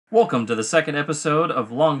Welcome to the second episode of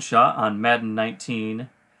Longshot on Madden 19.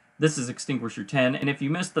 This is Extinguisher 10, and if you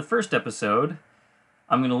missed the first episode,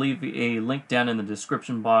 I'm going to leave a link down in the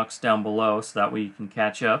description box down below so that way you can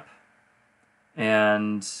catch up.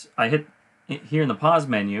 And I hit here in the pause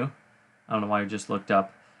menu. I don't know why I just looked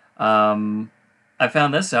up. I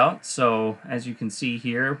found this out, so as you can see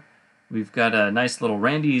here, we've got a nice little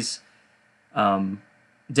Randy's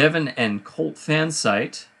Devin and Colt fan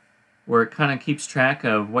site, where it kind of keeps track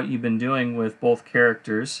of what you've been doing with both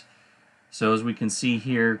characters. So as we can see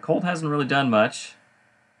here, Colt hasn't really done much,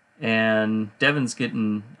 and Devin's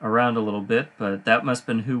getting around a little bit, but that must have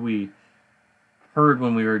been who we heard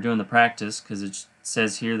when we were doing the practice, because it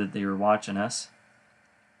says here that they were watching us.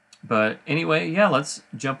 But anyway, yeah, let's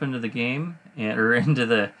jump into the game, or into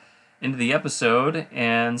the episode,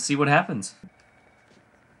 and see what happens.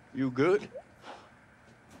 You good?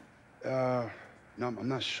 No, I'm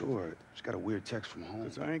not sure. Just got a weird text from home.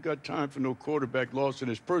 'Cause I ain't got time for no quarterback lost in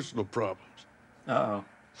his personal problems. Uh-oh.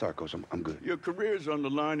 Sorry, Coach. I'm good. Your career's on the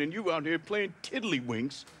line, and you out here playing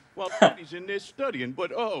tiddlywinks while Daddy's in there studying.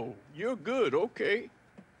 But, oh, you're good, okay.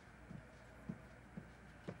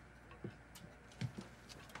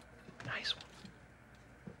 Nice one.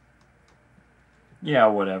 Yeah,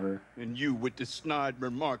 whatever. And you with the snide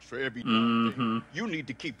remarks for every thing. You need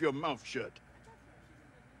to keep your mouth shut.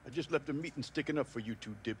 I just left a meeting sticking up for you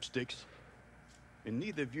two dipsticks. And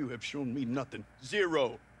neither of you have shown me nothing.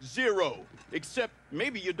 Zero. Zero. Except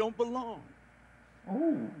maybe you don't belong.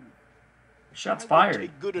 Ooh. Shots I would fired.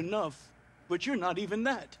 take good enough, but you're not even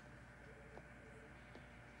that.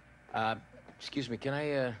 Excuse me, can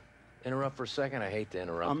I, interrupt for a second? I hate to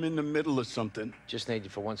interrupt. I'm in the middle of something. Just need you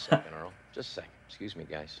for 1 second, Earl. Just a second. Excuse me,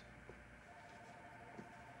 guys.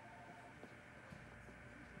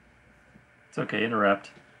 It's okay, interrupt.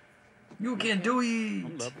 You can do I'm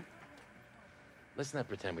it! level. Let's not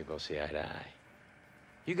pretend we both see eye to eye.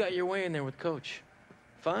 You got your way in there with Coach.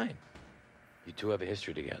 Fine. You two have a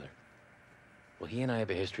history together. Well, he and I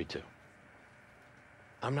have a history, too.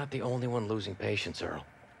 I'm not the only one losing patience, Earl.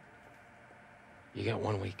 You got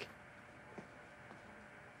 1 week.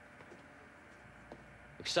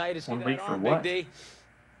 Excited to see 1 that week for arm, what? Big D?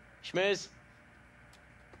 Schmiz?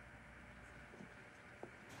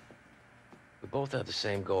 We both have the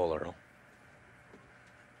same goal, Earl.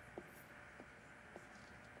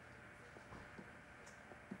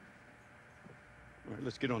 All right,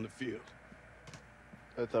 let's get on the field.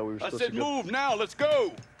 I thought we were I supposed said to go. move now, let's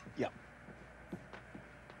go! Yeah.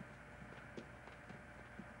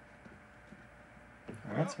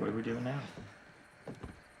 Alright, so what are we doing now?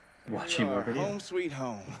 Watching more video. Home sweet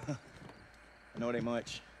home. I know it ain't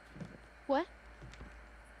much. What?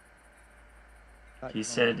 Thought He you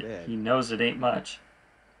said were dead. he knows it ain't much.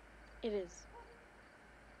 It is.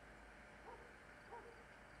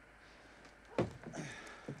 Come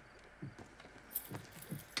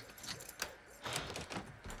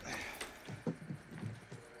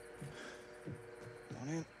on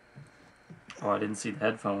in. Oh, I didn't see the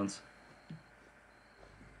headphones.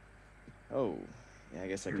 Oh, yeah, I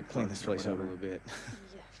guess I Your could clean this plugs or place up a whatever. little bit.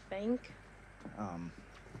 You think?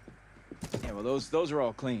 Yeah, well, those are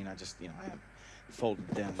all clean. I just, I haven't folded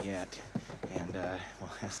them yet. And, well,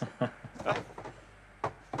 that's...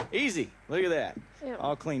 Easy. Look at that. Ew.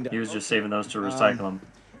 All cleaned up. He was just saving those to recycle them.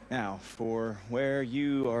 Now, for where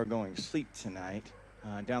you are going to sleep tonight,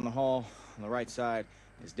 down the hall on the right side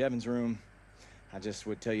is Devin's room. I just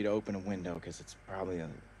would tell you to open a window because it's probably a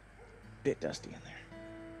bit dusty in there.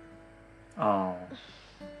 Oh.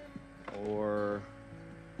 Or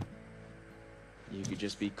you could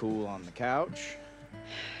just be cool on the couch.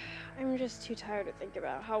 I'm just too tired to think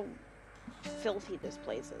about how filthy this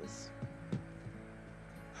place is.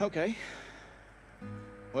 Okay.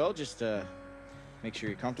 Well, just make sure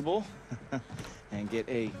you're comfortable and get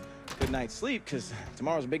a good night's sleep because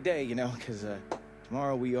tomorrow's a big day, because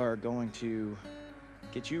tomorrow we are going to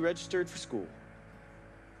get you registered for school.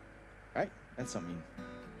 Right? That's something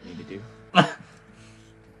you need to do.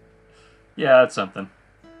 Yeah, that's something.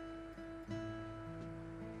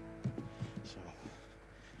 So,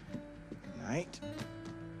 good night.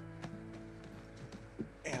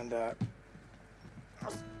 And,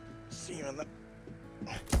 I'll see you in the...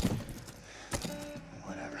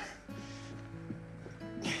 Whatever.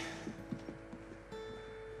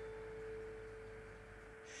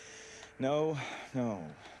 No.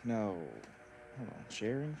 Hold on,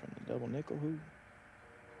 sharing from the double nickel who?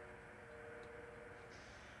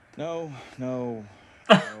 No. No,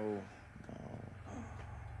 no.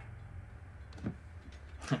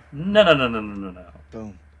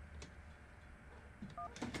 Boom.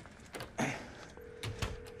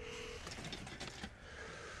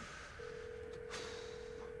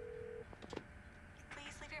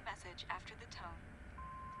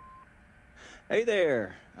 Hey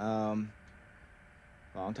there. Long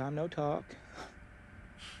time no talk.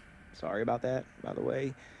 Sorry about that, by the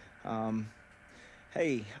way.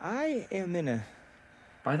 Hey, I am in a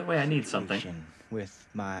By the way, I need something. situation with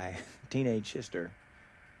my teenage sister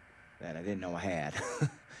that I didn't know I had.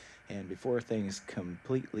 And before things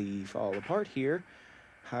completely fall apart here,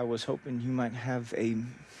 I was hoping you might have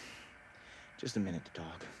just a minute to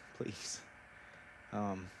talk, please.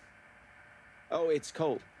 Oh, it's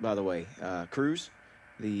Colt, by the way. Cruise,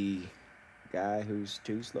 the guy who's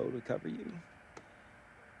too slow to cover you.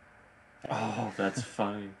 Oh, that's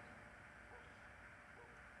funny.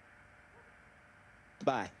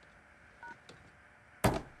 Bye.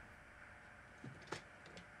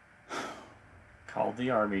 Called the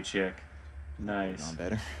army chick. Nice. On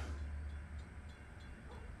better.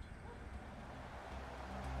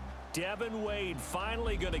 Devin Wade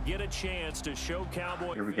finally going to get a chance to show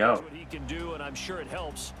Cowboys Here we go. what he can do, and I'm sure it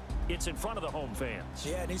helps. It's in front of the home fans.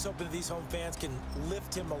 Yeah, and he's hoping these home fans can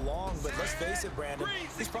lift him along. But let's face it, Brandon,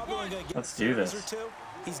 he's probably only going to get Let's do this. or two.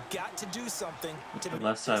 He's got to do something to The make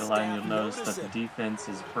left side of this the line, staff you'll notice notice that the him. defense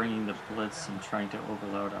is bringing the blitz and trying to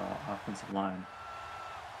overload our offensive line.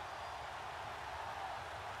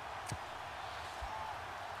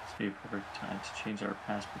 This would be a perfect time to change our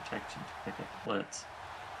pass protection to pick up blitz.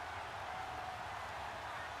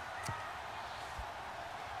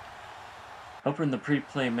 Open the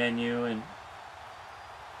pre-play menu and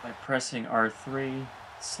by pressing R3,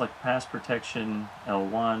 select pass protection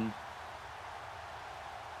L1.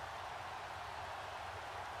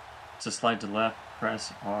 To slide to left,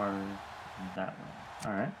 press R that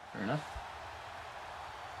way. Alright, fair enough.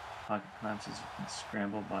 Pocket collapses, you can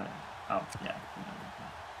scramble by... Oh, yeah.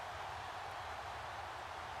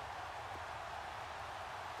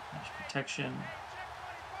 Pass protection.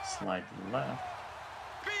 Slide to the left.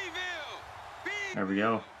 There we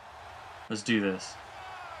go. Let's do this.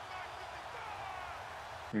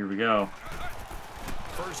 Here we go.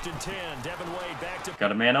 1st and 10, Devin Wade back to...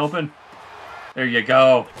 Got a man open. There you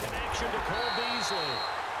go. Connection to Colt Beasley.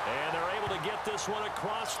 And they're able to get this one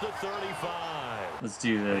across the 35. Let's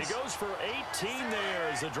do this. He goes for 18 there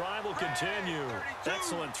as the drive will continue.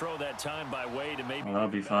 Excellent throw that time by Wade, and maybe that'll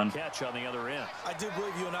be fun. catch on the other end. I do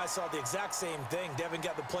believe you and I saw the exact same thing. Devin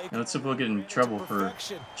got the play. Yeah, let's see if we'll get in trouble for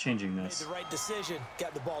changing Made this. the right decision,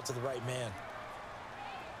 got the ball to the right man.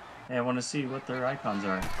 Hey, I want to see what their icons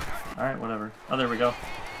are. Alright, whatever. Oh, there we go.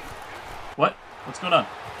 What? What's going on?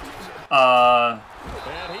 And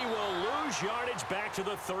he will lose yardage back to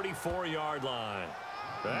the 34-yard line.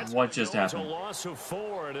 That's What just happened? A loss of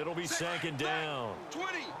 4, and it'll be second down.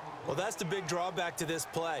 Well, that's the big drawback to this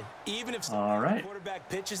play. Even if All right. the quarterback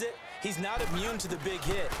pitches it, he's not immune to the big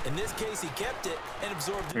hit. In this case, he kept it and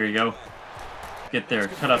absorbed it. Here you go. Get there.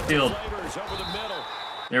 Cut up field. Flavors over the middle.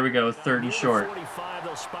 There we go. 30 short. 45,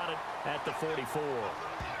 they'll spot it at the 44.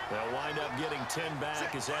 They'll wind up getting 10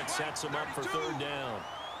 back as that sets them up for 3rd down.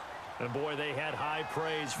 And boy, they had high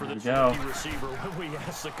praise for this rookie receiver when we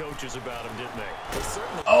asked the coaches about him, didn't they?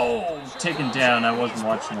 Oh, taken down. I wasn't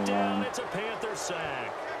watching the line. It's a Panther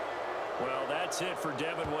sack. Well, that's it for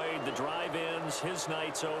Devin Wade. The drive ends. His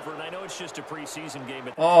night's over. And I know it's just a preseason game,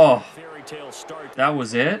 but fairy tale start. That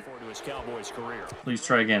was it? To his Cowboys career. Please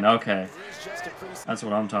try again. Okay. That's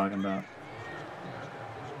what I'm talking about.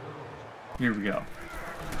 Here we go.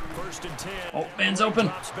 1st and 10. Oh, man's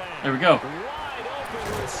open. There we go.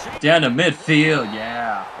 Down to midfield.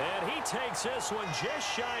 Yeah. And he takes this one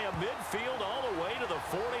just shy of midfield all the way to the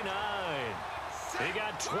 49. He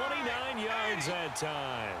got 29 yards that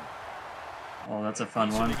time. Oh, that's a fun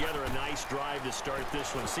one. Together a nice drive to start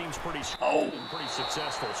this one. Seems pretty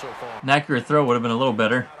successful so far. An accurate throw would have been a little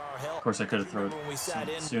better. Of course, I could have thrown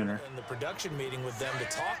it sooner. In the production meeting with them to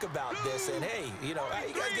talk about this, and hey, you know, how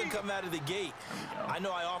you guys gonna come out of the gate? I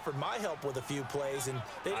know I offered my help with a few plays, and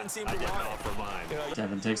they didn't seem to want it. You know,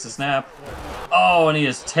 Devin takes the snap. Oh, and he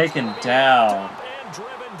is taken down. And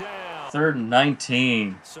driven down. 3rd and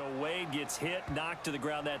 19. So Wade gets hit, knocked to the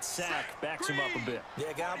ground. That sack backs him up a bit.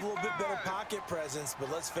 Yeah, got a little bit better pocket presence,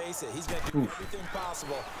 but let's face it, he's going to do everything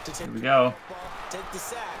possible to take Here we go. take the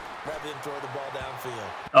sack rather than throw the ball downfield.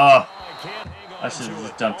 Oh, Can't hang on I should have to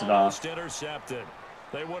just it. dumped it off. Almost intercepted.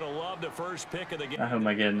 They would have loved the first pick of the game. I hope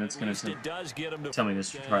I get it. It's At going least to it does get him to tell me to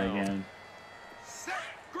try again.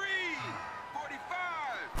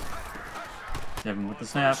 Devin with the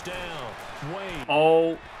snap. First down. Wade.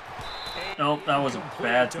 Oh. Nope, that was a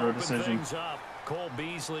bad throw decision. Cole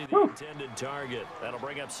Beasley, the intended target. That'll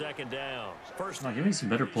bring up 2nd down. First, give me some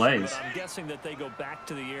better plays. But I'm guessing that they go back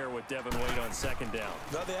to the air with Devin Wade on 2nd down.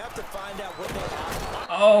 No, they have to find out what they have.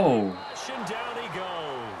 Oh. And down he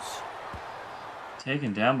goes.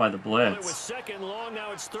 Taken down by the Well, it was blitz. second long,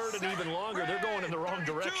 now it's third and even longer. They're going in the wrong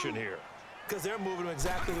direction here. Because they're moving them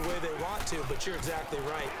exactly the way they want to, but you're exactly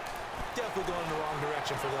right. Definitely going in the wrong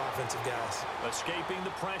direction for the offensive guys. Escaping the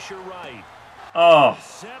pressure right. Oh.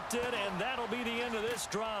 Intercepted, and that'll be the end of this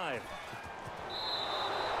drive.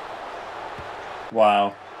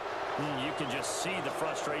 Wow. You can just see the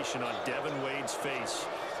frustration on Devin Wade's face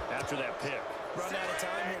after that pick. Run out of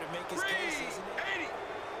time here to make his case, isn't it?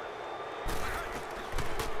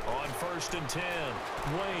 On 1st and 10,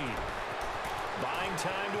 Wade buying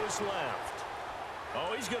time to his left.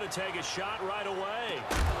 Oh, he's going to take a shot right away.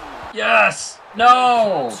 Yes!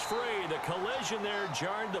 No! It's free. The collision there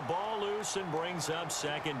jarred the ball loose and brings up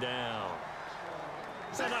 2nd down.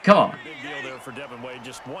 Come on. Big deal there for Devin Wade.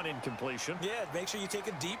 Just one incompletion. Yeah, make sure you take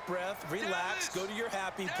a deep breath, relax, go to your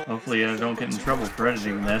happy place. Hopefully I don't get in trouble for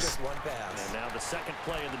editing this. And now the second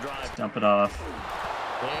play of the drive. Dump it off.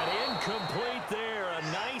 And incomplete there. A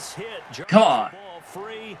nice hit. Come on. The ball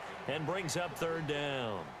free and brings up 3rd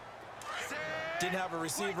down. Didn't have a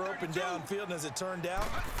receiver open downfield, and as it turned out,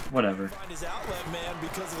 Whatever. find his outlet man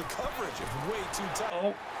because of the coverage. It's way too tight.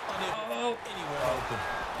 Oh. Unable anywhere open.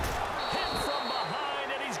 Hit from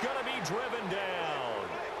behind, and he's going to be driven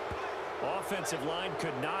down. Offensive line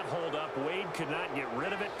could not hold up. Wade could not get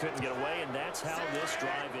rid of it, couldn't get away, and that's how this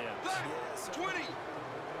drive ends. Yes. 20.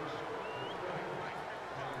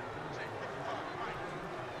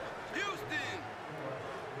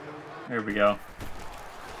 There we go.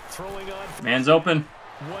 Throwing on Man's open.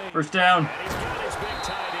 Wade. 1st down. And he's got his big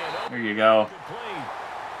tight end. There you go. Complete.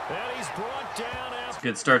 And he's brought down after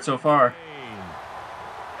Good start so far.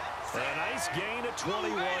 a nice gain of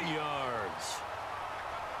 21 yards.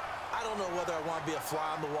 I don't know whether I want to be a fly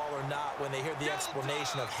on the wall or not when they hear the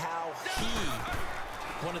explanation of how he,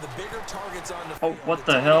 one of the bigger targets on the field, what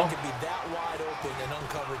the hell? could be that wide open and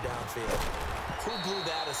uncovered downfield. Who blew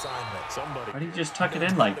that assignment? Somebody. Why do you just tuck it No in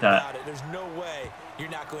doubt like that? about it. There's no way you're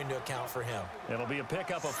not going to account for him. It'll be a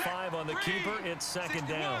pickup of 5 on the keeper. It's 2nd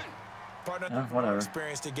down. Partner, Yeah, whatever.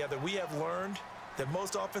 experience together, we have learned that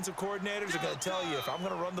most offensive coordinators are going to tell you if I'm going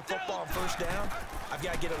to run the football on 1st down, I've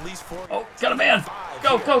got to get at least 4. Oh, got a man. 5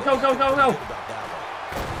 Go, here. go, go, go, go, go. Good about that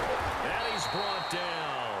one. And he's brought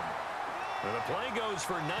down. And the play goes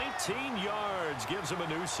for 19 yards. Gives him a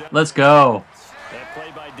new set. Let's go. That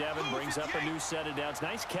play by Devin brings up a new set of downs.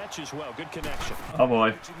 Nice catch as well. Good connection. Oh boy.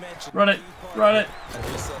 You mentioned Run it. Run it. and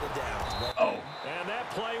we set it down. Oh. And that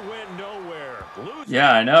play went nowhere. Losing.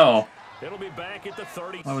 Yeah, I know. It'll be back at the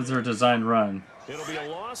 30. What was their designed run? It'll be a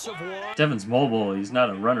loss of 1. Devin's mobile. He's not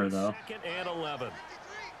a runner, though. 2nd and 11.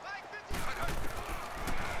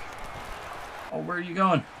 Oh, where are you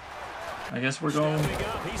going? I guess we're going. Stepping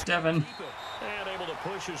up, he's Devin. keep it. And able to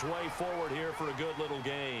push his way forward here for a good little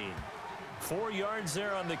gain. 4 yards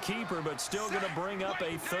there on the keeper, but still going to bring up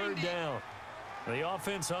a 3rd down. The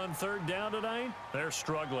offense on 3rd down tonight, they're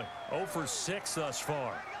struggling. 0 for 6 thus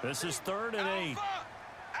far. This is 3rd and 8.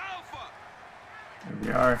 Here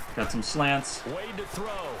we are. Got some slants. Wade to throw.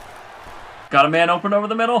 Got a man open over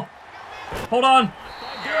the middle. Hold on.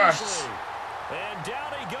 Yes. And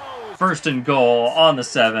down he goes. 1st and goal on the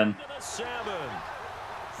 7. To the 7.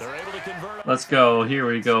 They're able to convert. Let's go. Here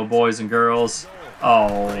we go, boys and girls.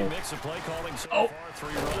 Oh. Mix of play calling so Oh. far.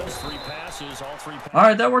 3 runs, 3 passes, all 3 passes. All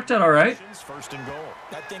right, that worked out all right. 1st and goal.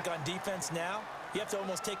 I think on defense now, you have to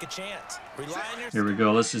almost take a chance. Rely on your Here we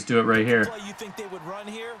go. Let's just do it right here. play you think they would run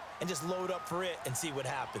here and just load up for it and see what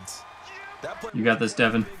happens. That play You got this,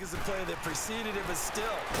 Devin. big as the play that preceded it, but still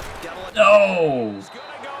gotta let No. He's going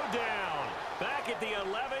to go down. Back at the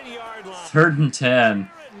 11-yard line. 3rd and 10.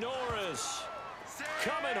 Norris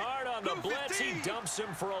coming hard on the blitz. He dumps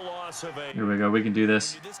him for a loss of 8. Here we go. We can do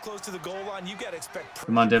this. You're this close to the goal line, you gotta expect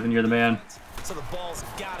Come on, Devin. You're the man. so the ball's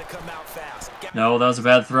gotta come out fast. No, that was a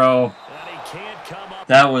bad throw. And he can't come up.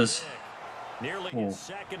 That was... Nearly Oh. his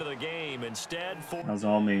 2nd of the game. Instead, 4. That was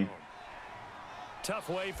all me. Tough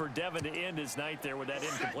way for Devin to end his night there with that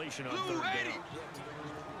incompletion on 3rd down.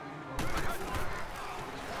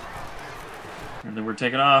 And then we're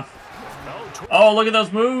taking off. Oh, Oh, look at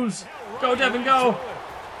those moves. Go, Devin, go.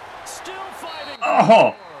 Still fighting.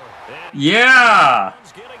 Oh. Yeah.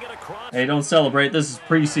 Getting it across. Hey, don't celebrate. This is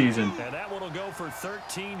preseason. And that one will go for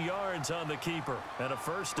 13 yards on the keeper and a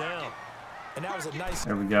 1st down. And that was a nice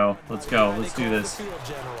There we go. Let's go. Let's do this. field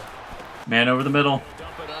general. Man over the middle.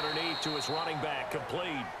 Dump it underneath to his running back,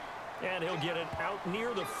 complete. And he'll get it out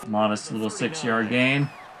near the Modest little 6-yard gain.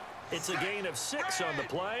 It's a gain of 6 on the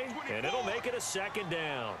play, and it'll make it a 2nd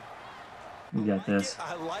down. We got this.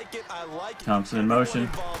 I like it. I like it. Thompson in motion.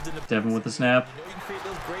 Involved in the Devin with the snap. You know you can create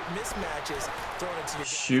those great mismatches. Throwing it to your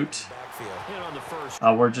Shoot. backfield. And on the first,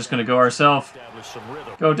 Oh, we're just going to go ourselves.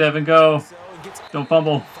 Go, Devin, go. Don't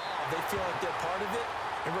fumble. They feel like they're part of it.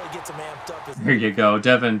 It really gets them amped up. Here you go.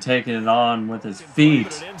 Devin taking it on with his feet.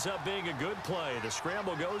 But it ends up being a good play. The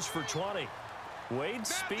scramble goes for 20.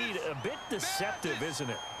 Wade's speed, a bit deceptive, isn't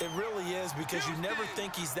it? It really is, because you never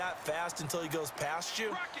think he's that fast until he goes past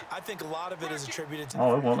you. I think a lot of it is attributed to...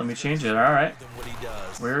 Oh, it won't let me change it. All right. What he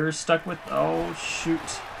does. We're stuck with... Oh, shoot.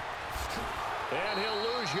 And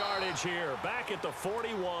he'll lose yardage here. Back at the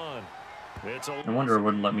 41. I wonder it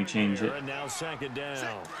wouldn't let me change it. And now second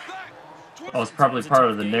down. Oh, it's probably part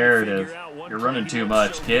of the narrative. You're running too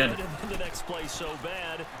much, kid. The next play so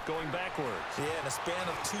bad, going backwards. Yeah, in a span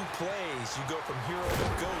of 2 plays, you go from hero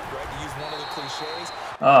to GOAT, right? To use one of the cliches.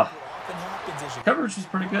 Oh, What often happens is you coverage was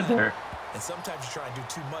pretty good there. and sometimes you try and do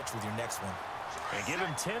too much with your next one. And give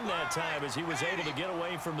him 10 that time as he was able to get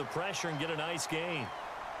away from the pressure and get a nice gain.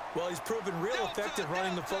 Well, he's proven real effective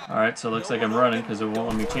running the football. All right, so it looks like I'm running because it won't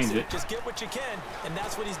let me change it. Just get what you can, and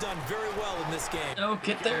that's what he's done very well in this game. Oh,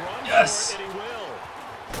 get there. Run Yes. for it, and he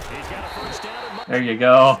will. He's got a first down and There you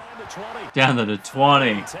go. down to 20. Down to the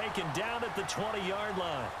 20. Taken down at the 20-yard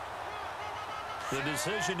line. The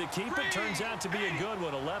decision to keep it turns out to be a good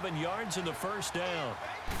one. 11 yards in the first down.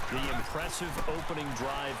 The impressive opening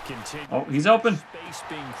drive continues. Oh, he's open. Space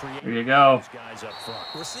being created. There you go. Guys up front.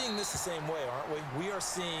 We're seeing this the same way, aren't we? We are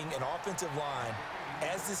seeing an offensive line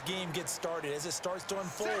as this game gets started, as it starts to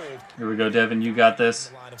unfold. Here we go, Devin. You got this.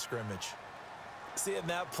 The line of scrimmage. Seeing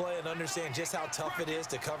that play and understand just how tough it is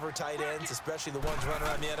to cover tight ends, especially the ones running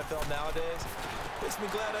around the NFL nowadays, makes me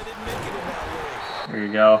glad I didn't make it in that league. There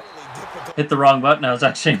you go. Hit the wrong button. I was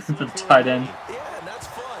actually for the tight end. Yeah, and that's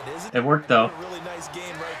fun, isn't it? It worked, though. A really nice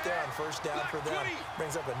game right there on first down for them.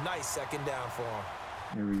 Brings up a nice second down for them.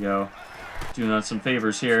 Here we go. Doing us some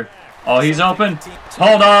favors here. Oh, he's open.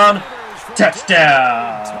 Hold on.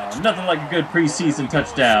 Touchdown. Nothing like a good preseason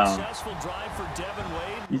touchdown. Successful drive for Devin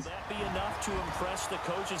Wade. Will that be enough to impress the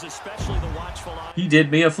coaches, especially the watchful eye? He did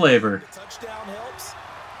me a flavor. The touchdown helps,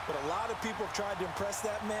 but a lot of people have tried to impress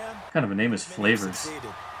that man. What kind of a name is Many have Flavors?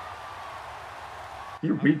 succeeded.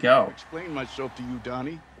 Here we go. Explain myself to you,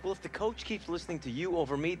 Donnie. Well, if the coach keeps listening to you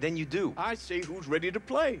over me, then you do. I say who's ready to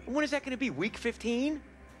play. When is that going to be, week 15?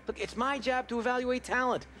 Look, it's my job to evaluate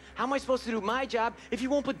talent. How am I supposed to do my job if you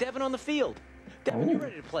won't put Devin on the field? Devin, you're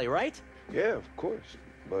ready to play, right? Yeah, of course.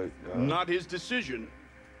 But, Not his decision.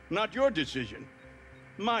 Not your decision.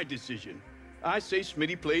 My decision. I say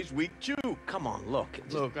Smitty plays week 2. Come on, look.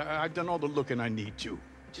 Look, I've done all the looking I need to.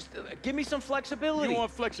 Just give me some flexibility. You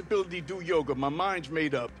want flexibility, do yoga. My mind's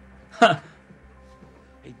made up.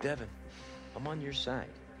 Hey, Devin, I'm on your side.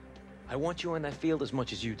 I want you on that field as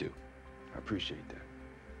much as you do. I appreciate that.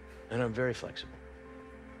 And I'm very flexible.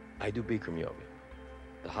 I do Bikram yoga.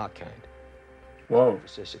 The hot kind. Whoa. For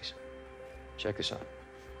sissies. Check this out.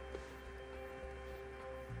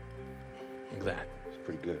 Like that. It's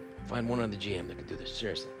pretty good. Find one other GM that could do this.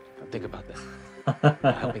 Seriously. Think about that.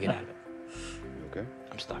 Now help me get out of it. You okay?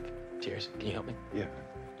 I'm stuck. Cheers. Can you help me? Yeah.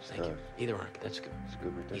 Just, Thank you. Either arm. That's good. It's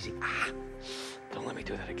good right there. Easy. Ah! Don't let me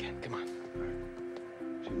do that again. Come on. All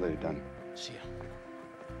right. See you later, Donnie. See ya.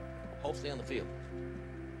 Hopefully on the field.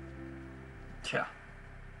 Yeah.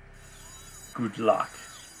 Good luck.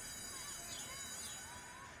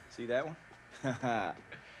 See that one?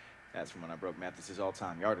 That's from when I broke Mathis's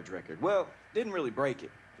all-time yardage record. Well, didn't really break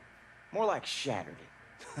it. More like shattered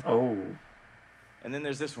it. Oh. And then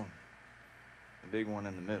there's this one. The big one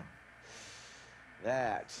in the middle.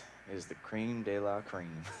 That is the cream de la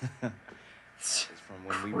cream. That is from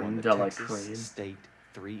when we won the Creme de la Texas creme. State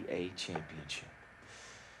 3A championship.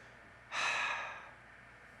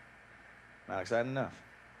 Not exciting enough.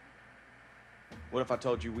 What if I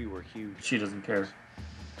told you we were huge? She doesn't care.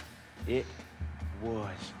 It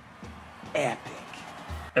was epic.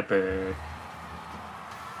 Epic.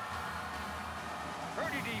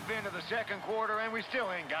 Pretty deep into the second quarter, and we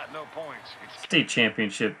still ain't got no points. State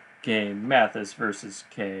championship game. Mathis versus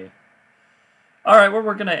K. Alright, well,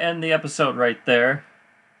 we're going to end the episode right there.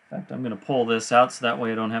 In fact, I'm going to pull this out so that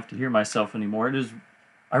way I don't have to hear myself anymore.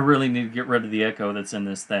 I really need to get rid of the echo that's in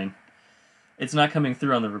this thing. It's not coming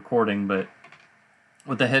through on the recording, but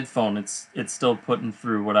with the headphone, it's still putting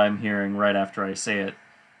through what I'm hearing right after I say it.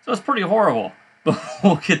 So it's pretty horrible, but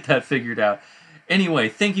we'll get that figured out. Anyway,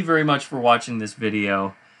 thank you very much for watching this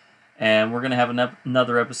video, and we're going to have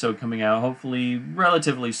another episode coming out, hopefully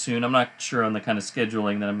relatively soon. I'm not sure on the kind of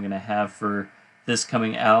scheduling that I'm going to have for this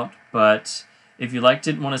coming out, but if you liked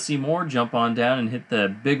it and want to see more, jump on down and hit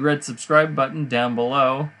the big red subscribe button down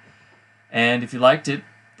below. And if you liked it,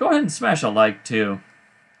 go ahead and smash a like too.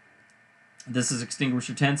 This is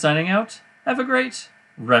Extinguisher 10 signing out. Have a great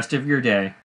rest of your day.